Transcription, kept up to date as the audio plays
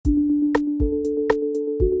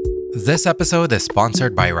This episode is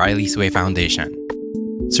sponsored by Riley's Way Foundation.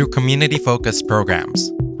 Through community-focused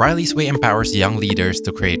programs, Riley's Way empowers young leaders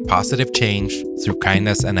to create positive change through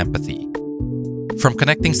kindness and empathy. From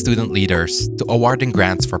connecting student leaders to awarding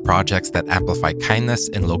grants for projects that amplify kindness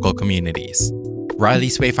in local communities,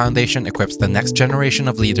 Riley's Way Foundation equips the next generation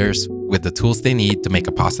of leaders with the tools they need to make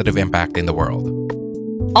a positive impact in the world.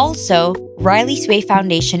 Also, Riley's Way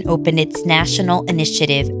Foundation opened its national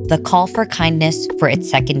initiative, The Call for Kindness, for its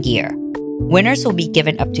second year. Winners will be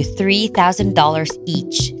given up to $3,000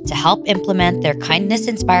 each to help implement their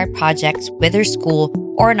kindness-inspired projects with their school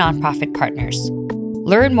or nonprofit partners.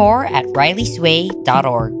 Learn more at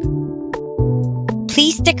rileysway.org.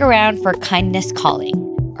 Please stick around for Kindness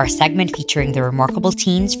Calling, our segment featuring the remarkable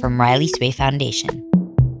teens from Riley's Way Foundation.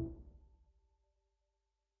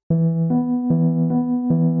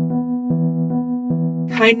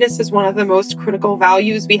 Kindness is one of the most critical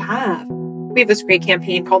values we have. We have this great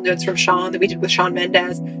campaign called Notes from Sean that we did with Shawn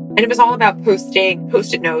Mendes. And it was all about posting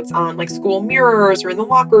Post-it notes on like school mirrors or in the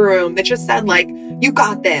locker room that just said like, you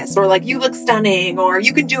got this, or like, you look stunning, or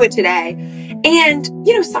you can do it today. And,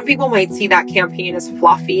 some people might see that campaign as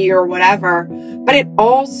fluffy or whatever, but it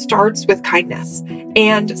all starts with kindness.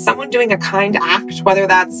 And someone doing a kind act, whether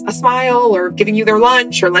that's a smile or giving you their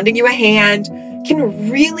lunch or lending you a hand, can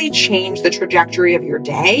really change the trajectory of your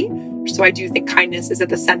day. So I do think kindness is at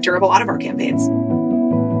the center of a lot of our campaigns.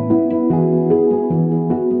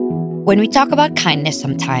 When we talk about kindness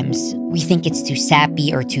sometimes, we think it's too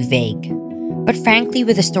sappy or too vague. But frankly,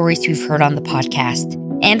 with the stories we've heard on the podcast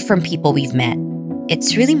and from people we've met,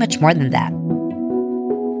 it's really much more than that.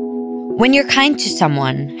 When you're kind to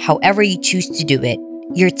someone, however you choose to do it,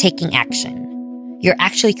 you're taking action. You're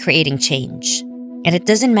actually creating change. And it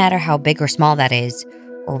doesn't matter how big or small that is,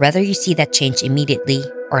 or whether you see that change immediately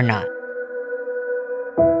or not.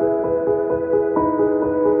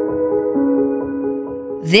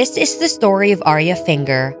 This is the story of Arya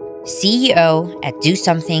Finger, CEO at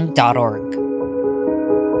DoSomething.org.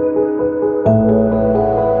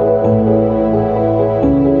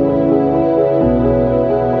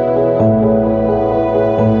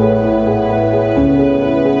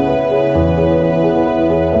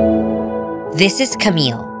 This is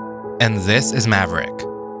Camille. And this is Maverick.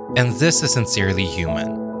 And this is Sincerely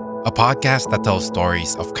Human, a podcast that tells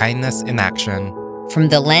stories of kindness in action from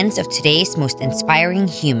the lens of today's most inspiring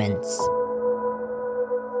humans.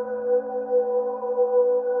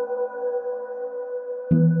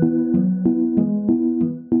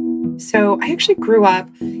 So I actually grew up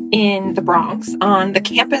in the Bronx on the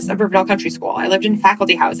campus of Riverdale Country School. I lived in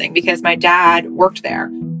faculty housing because my dad worked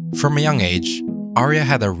there. From a young age, Arya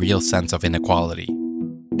had a real sense of inequality.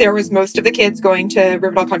 There was most of the kids going to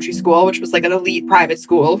Riverdale Country School, which was like an elite private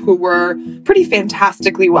school, who were pretty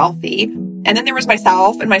fantastically wealthy. And then there was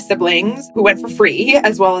myself and my siblings who went for free,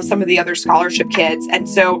 as well as some of the other scholarship kids. And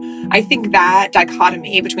so I think that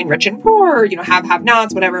dichotomy between rich and poor,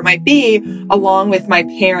 have-nots, whatever it might be, along with my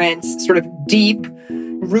parents' sort of deep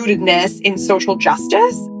rootedness in social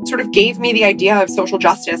justice, sort of gave me the idea of social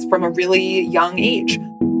justice from a really young age.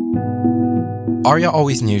 Arya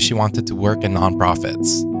always knew she wanted to work in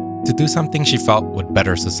nonprofits, to do something she felt would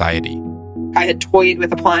better society. I had toyed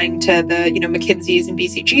with applying to the, McKinsey's and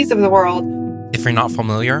BCG's of the world. If you're not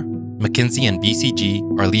familiar, McKinsey and BCG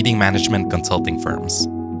are leading management consulting firms.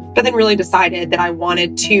 But then really decided that I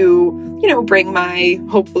wanted to, bring my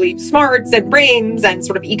hopefully smarts and brains and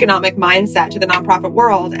sort of economic mindset to the nonprofit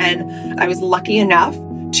world. And I was lucky enough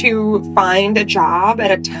to find a job at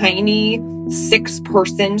a tiny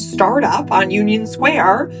 6-person startup on Union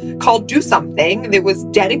Square called Do Something that was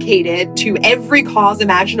dedicated to every cause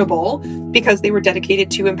imaginable because they were dedicated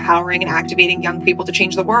to empowering and activating young people to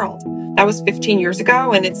change the world. That was 15 years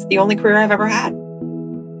ago, and it's the only career I've ever had.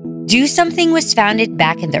 Do Something was founded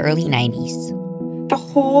back in the early 90s. The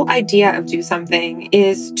whole idea of Do Something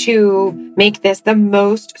is to make this the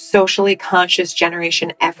most socially conscious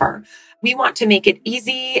generation ever. We want to make it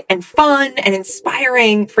easy and fun and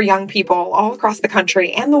inspiring for young people all across the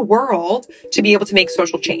country and the world to be able to make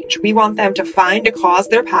social change. We want them to find a cause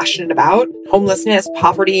they're passionate about: homelessness,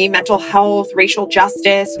 poverty, mental health, racial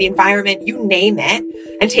justice, the environment, you name it,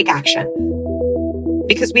 and take action.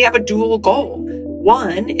 Because we have a dual goal.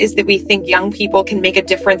 One is that we think young people can make a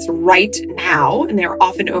difference right now, and they're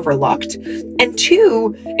often overlooked. And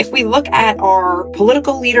two, if we look at our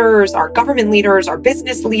political leaders, our government leaders, our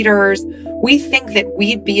business leaders, we think that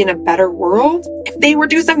we'd be in a better world if they were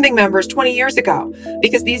Do Something members 20 years ago.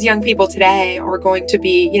 Because these young people today are going to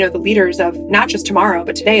be, the leaders of not just tomorrow,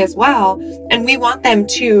 but today as well. And we want them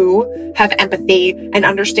to have empathy and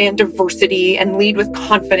understand diversity and lead with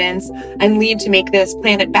confidence and lead to make this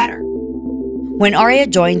planet better. When Arya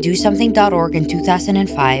joined DoSomething.org in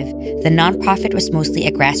 2005, the nonprofit was mostly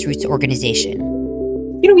a grassroots organization.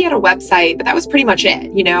 We had a website, but that was pretty much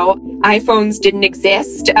it. iPhones didn't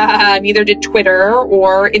exist. Neither did Twitter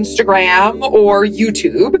or Instagram or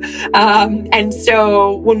YouTube. And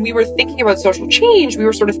so when we were thinking about social change, we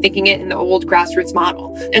were sort of thinking it in the old grassroots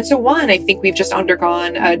model. And so one, I think we've just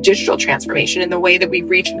undergone a digital transformation in the way that we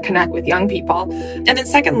reach and connect with young people. And then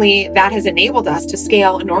secondly, that has enabled us to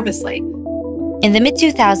scale enormously. In the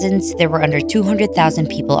mid-2000s, there were under 200,000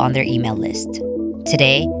 people on their email list.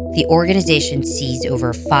 Today, the organization sees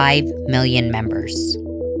over 5 million members.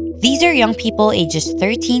 These are young people ages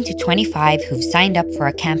 13 to 25 who've signed up for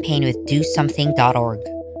a campaign with DoSomething.org.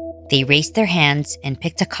 They raised their hands and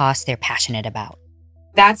picked a cause they're passionate about.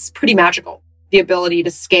 That's pretty magical. The ability to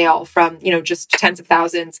scale from, just tens of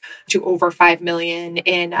thousands to over 5 million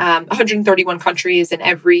in 131 countries in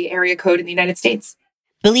every area code in the United States.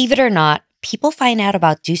 Believe it or not, people find out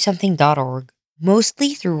about DoSomething.org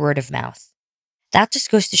mostly through word of mouth. That just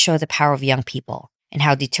goes to show the power of young people and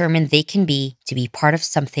how determined they can be to be part of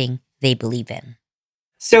something they believe in.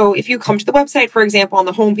 So if you come to the website, for example, on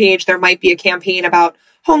the homepage, there might be a campaign about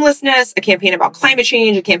homelessness, a campaign about climate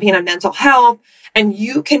change, a campaign on mental health, and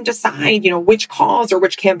you can decide, which cause or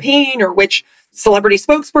which campaign or which celebrity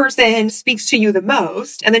spokesperson speaks to you the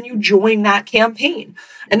most, and then you join that campaign.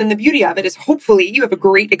 And then the beauty of it is hopefully you have a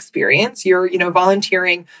great experience. You're,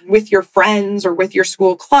 volunteering with your friends or with your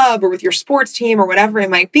school club or with your sports team or whatever it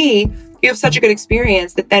might be. You have such a good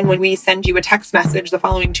experience that then when we send you a text message the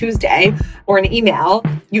following Tuesday or an email,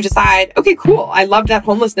 you decide, okay, cool. I loved that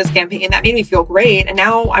homelessness campaign. That made me feel great. And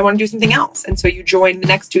now I want to do something else. And so you join the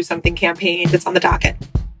next Do Something campaign that's on the docket.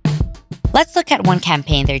 Let's look at one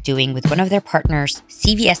campaign they're doing with one of their partners,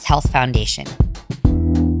 CVS Health Foundation.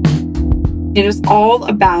 It is all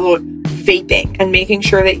about vaping and making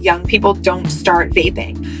sure that young people don't start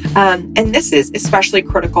vaping. And this is especially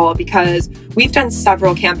critical because we've done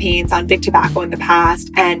several campaigns on big tobacco in the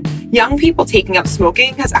past, and young people taking up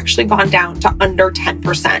smoking has actually gone down to under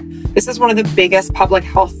 10%. This is one of the biggest public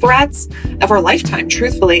health threats of our lifetime,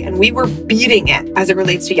 truthfully, and we were beating it as it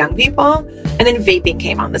relates to young people. And then vaping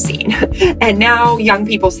came on the scene. And now young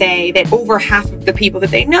people say that over half of the people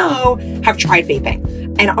that they know have tried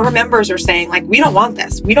vaping. And our members are saying, we don't want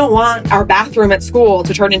this. We don't want our bathroom at school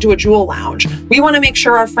to turn into a Juul lounge. We want to make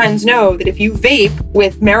sure our friends know that if you vape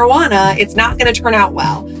with marijuana, it's not going to turn out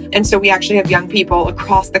well. And so we actually have young people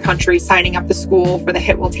across the country signing up the school for the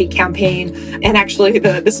Hit Will Take campaign. And actually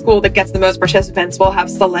the school that gets the most participants will have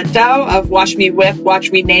Salento of Watch Me Whip,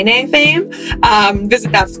 Watch Me Nay Nay fame,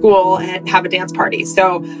 visit that school and have a dance party.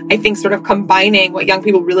 So I think sort of combining what young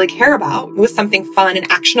people really care about with something fun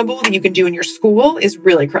and actionable that you can do in your school is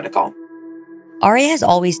really critical. Arya has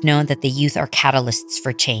always known that the youth are catalysts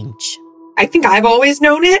for change. I think I've always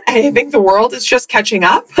known it. I think the world is just catching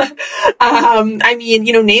up.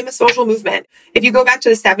 Name a social movement. If you go back to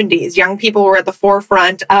the 70s, young people were at the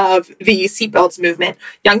forefront of the seatbelts movement.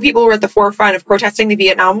 Young people were at the forefront of protesting the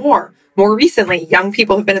Vietnam War. More recently, young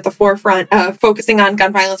people have been at the forefront of focusing on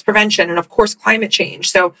gun violence prevention and, of course, climate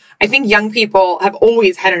change. So I think young people have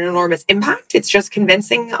always had an enormous impact. It's just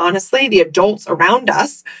convincing, honestly, the adults around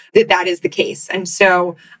us that that is the case. And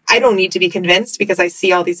so I don't need to be convinced because I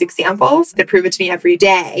see all these examples that prove it to me every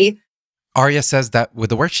day. Arya says that with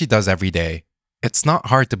the work she does every day, it's not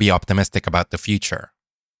hard to be optimistic about the future.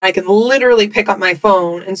 I can literally pick up my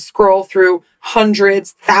phone and scroll through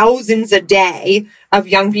hundreds, thousands a day of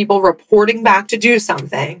young people reporting back to Do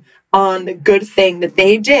Something on the good thing that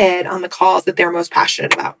they did on the cause that they're most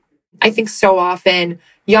passionate about. I think so often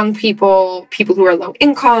young people, people who are low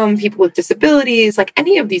income, people with disabilities, like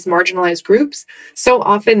any of these marginalized groups, so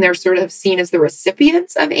often they're sort of seen as the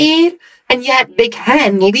recipients of aid. And yet they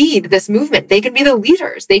can lead this movement. They can be the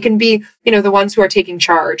leaders. They can be, the ones who are taking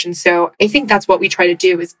charge. And so I think that's what we try to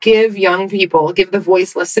do is give young people, give the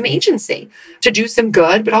voiceless some agency to do some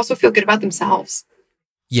good, but also feel good about themselves.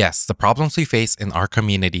 Yes, the problems we face in our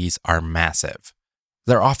communities are massive.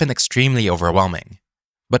 They're often extremely overwhelming.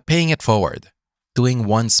 But paying it forward, doing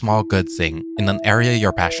one small good thing in an area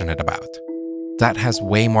you're passionate about, that has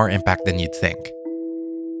way more impact than you'd think.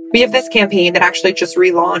 We have this campaign that actually just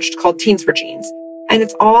relaunched called Teens for Genes. And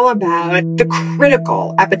it's all about the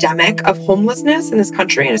critical epidemic of homelessness in this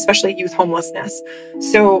country, and especially youth homelessness.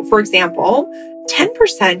 So, for example,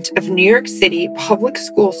 10% of New York City public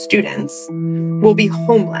school students will be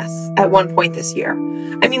homeless at one point this year.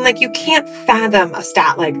 I mean, like, you can't fathom a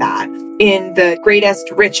stat like that in the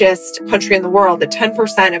greatest, richest country in the world, that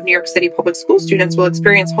 10% of New York City public school students will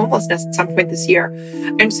experience homelessness at some point this year.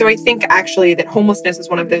 And so I think actually that homelessness is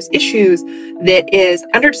one of those issues that is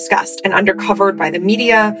under-discussed and undercovered by the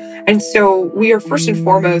media. And so we are first and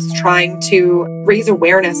foremost trying to raise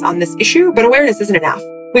awareness on this issue, but awareness isn't enough.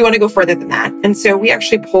 We want to go further than that. And so we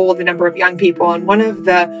actually polled a number of young people. And one of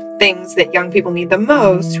the things that young people need the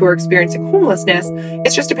most who are experiencing homelessness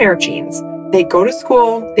is just a pair of jeans. They go to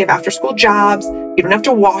school, they have after-school jobs, you don't have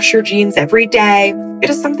to wash your jeans every day. It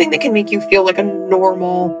is something that can make you feel like a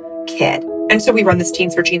normal kid. And so we run this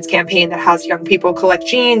Teens for Jeans campaign that has young people collect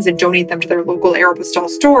jeans and donate them to their local Aeropostale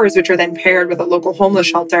stores, which are then paired with a local homeless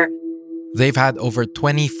shelter. They've had over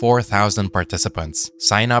 24,000 participants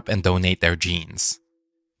sign up and donate their jeans.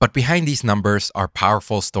 But behind these numbers are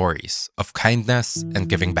powerful stories of kindness and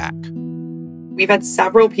giving back. We've had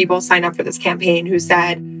several people sign up for this campaign who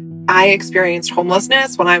said, I experienced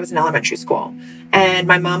homelessness when I was in elementary school. And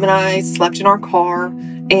my mom and I slept in our car,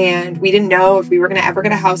 and we didn't know if we were going to ever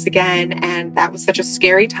get a house again. And that was such a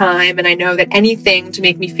scary time. And I know that anything to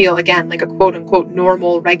make me feel, again, like a quote unquote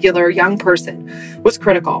normal, regular young person was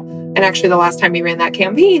critical. And actually, the last time we ran that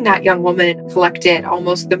campaign, that young woman collected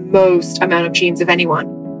almost the most amount of jeans of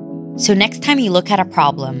anyone. So next time you look at a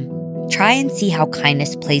problem, try and see how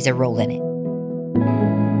kindness plays a role in it.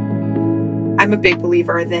 I'm a big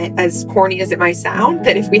believer that, as corny as it might sound,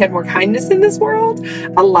 that if we had more kindness in this world,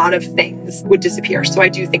 a lot of things would disappear. So I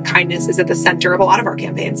do think kindness is at the center of a lot of our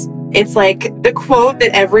campaigns. It's like the quote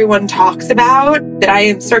that everyone talks about that I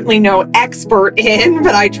am certainly no expert in,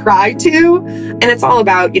 but I try to. And it's all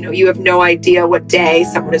about, you have no idea what day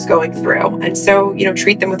someone is going through. And so,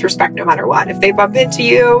 treat them with respect no matter what. If they bump into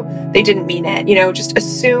you, they didn't mean it. Just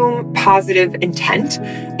assume positive intent.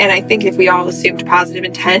 And I think if we all assumed positive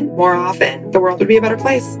intent more often, the world would be a better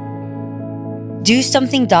place.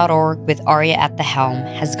 DoSomething.org with Arya at the helm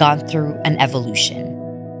has gone through an evolution.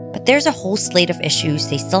 But there's a whole slate of issues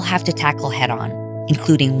they still have to tackle head-on,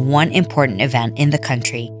 including one important event in the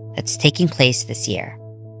country that's taking place this year.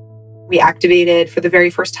 We activated for the very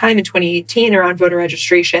first time in 2018 around voter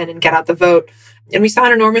registration and Get Out the Vote. And we saw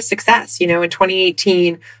an enormous success. In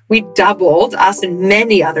 2018, we doubled, us and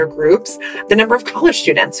many other groups, the number of college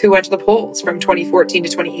students who went to the polls from 2014 to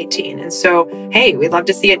 2018. And so, hey, we'd love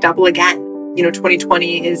to see it double again.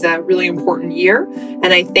 2020 is a really important year. And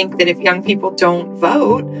I think that if young people don't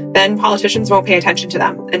vote, then politicians won't pay attention to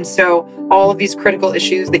them. And so all of these critical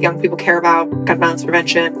issues that young people care about, gun violence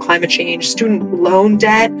prevention, climate change, student loan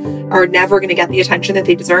debt, are never going to get the attention that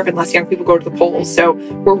they deserve unless young people go to the polls. So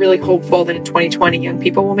we're really hopeful that in 2020, young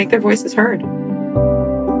people will make their voices heard.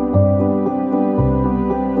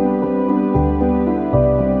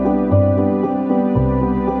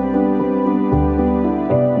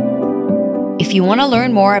 If you want to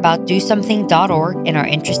learn more about DoSomething.org and are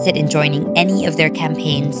interested in joining any of their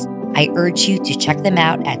campaigns, I urge you to check them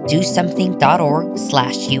out at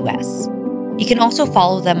DoSomething.org/US. You can also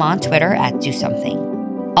follow them on Twitter at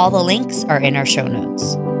DoSomething. All the links are in our show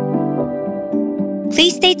notes.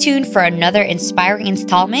 Please stay tuned for another inspiring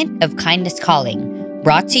installment of Kindness Calling,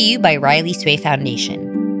 brought to you by Riley Sway Foundation.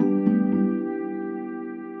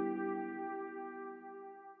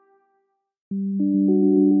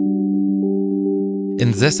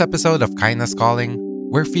 In this episode of Kindness Calling,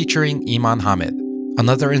 we're featuring Iman Hamid,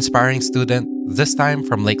 another inspiring student, this time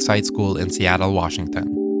from Lakeside School in Seattle, Washington.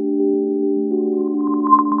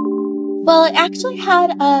 Well, I actually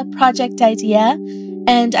had a project idea,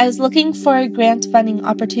 and I was looking for grant funding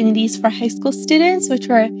opportunities for high school students, which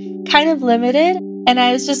were kind of limited. And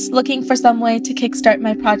I was just looking for some way to kickstart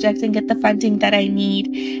my project and get the funding that I need.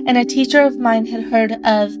 And a teacher of mine had heard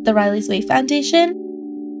of the Riley Sway Foundation.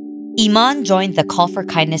 Iman joined the Call for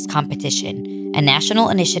Kindness competition, a national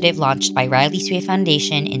initiative launched by Riley Sway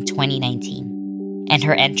Foundation in 2019. And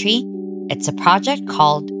her entry? It's a project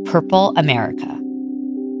called Purple America.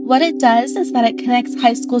 What it does is that it connects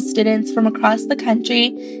high school students from across the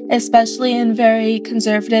country, especially in very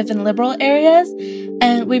conservative and liberal areas,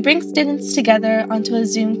 and we bring students together onto a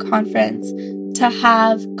Zoom conference to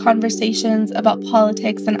have conversations about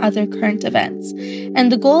politics and other current events. And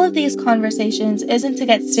the goal of these conversations isn't to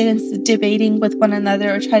get students debating with one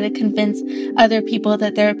another or try to convince other people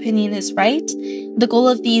that their opinion is right. The goal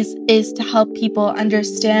of these is to help people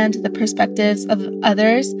understand the perspectives of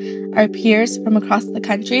others, our peers from across the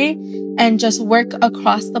country, and just work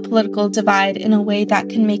across the political divide in a way that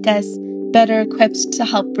can make us better equipped to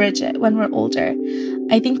help bridge it when we're older.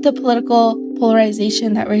 I think the political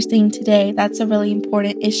polarization that we're seeing today, that's a really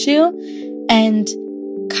important issue. And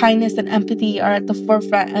kindness and empathy are at the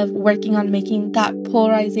forefront of working on making that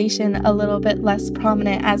polarization a little bit less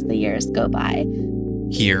prominent as the years go by.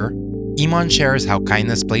 Here, Iman shares how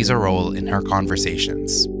kindness plays a role in her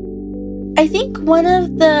conversations. I think one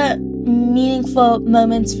of the meaningful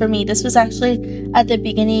moments for me, this was actually at the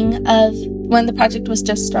beginning of when the project was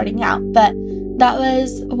just starting out, but that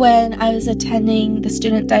was when I was attending the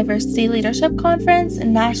Student Diversity Leadership Conference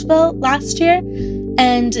in Nashville last year.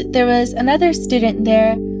 And there was another student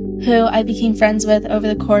there who I became friends with over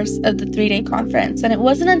the course of the 3-day conference. And it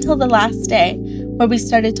wasn't until the last day where we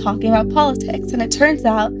started talking about politics. And it turns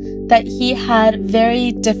out that he had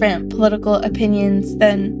very different political opinions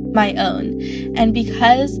than my own. And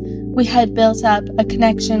because we had built up a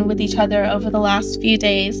connection with each other over the last few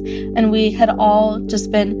days, and we had all just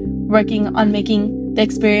been working on making the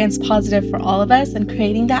experience positive for all of us and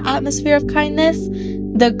creating that atmosphere of kindness,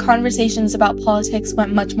 the conversations about politics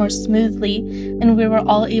went much more smoothly, and we were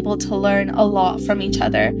all able to learn a lot from each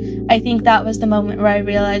other. I think that was the moment where I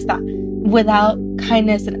realized that without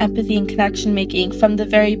kindness and empathy and connection making from the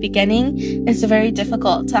very beginning, it's very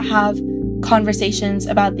difficult to have conversations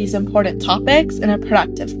about these important topics in a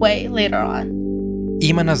productive way later on.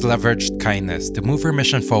 Iman has leveraged kindness to move her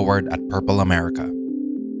mission forward at Purple America.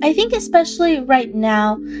 I think especially right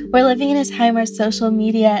now, we're living in a time where social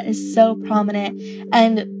media is so prominent,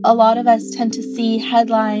 and a lot of us tend to see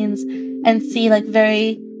headlines and see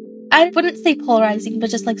very, I wouldn't say polarizing, but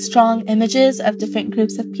just strong images of different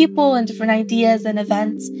groups of people and different ideas and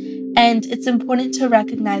events. And it's important to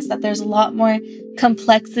recognize that there's a lot more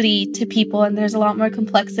complexity to people, and there's a lot more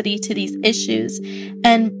complexity to these issues.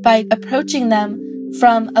 And by approaching them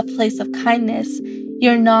from a place of kindness,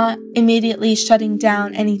 you're not immediately shutting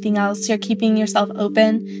down anything else. You're keeping yourself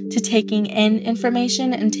open to taking in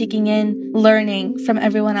information and taking in learning from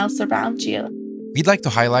everyone else around you. We'd like to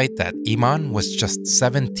highlight that Iman was just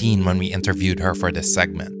 17 when we interviewed her for this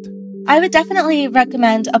segment. I would definitely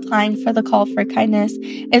recommend applying for the Call for Kindness.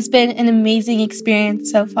 It's been an amazing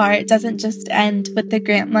experience so far. It doesn't just end with the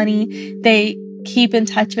grant money. They keep in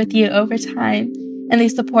touch with you over time, and they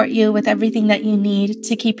support you with everything that you need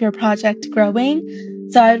to keep your project growing.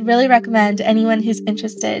 So I would really recommend anyone who's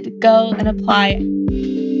interested, go and apply.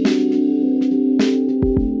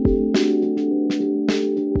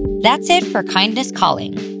 That's it for Kindness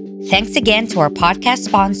Calling. Thanks again to our podcast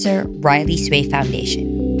sponsor, Riley Sway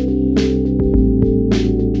Foundation.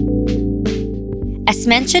 As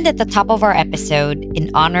mentioned at the top of our episode,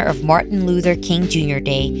 in honor of Martin Luther King Jr.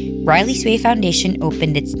 Day, Riley Sway Foundation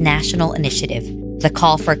opened its national initiative, the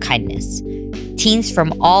Call for Kindness. Teens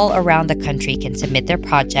from all around the country can submit their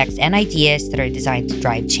projects and ideas that are designed to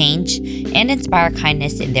drive change and inspire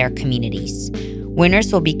kindness in their communities.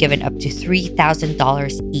 Winners will be given up to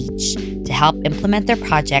 $3,000 each to help implement their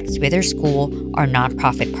projects with their school or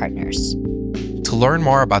nonprofit partners. To learn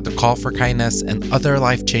more about the Call for Kindness and other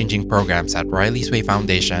life-changing programs at Riley Sway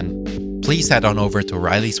Foundation, please head on over to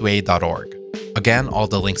rileysway.org. Again, all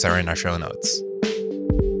the links are in our show notes.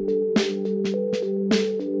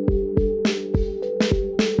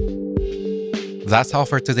 That's all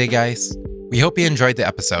for today, guys. We hope you enjoyed the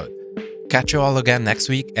episode. Catch you all again next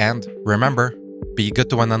week, and remember, be good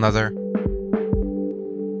to one another,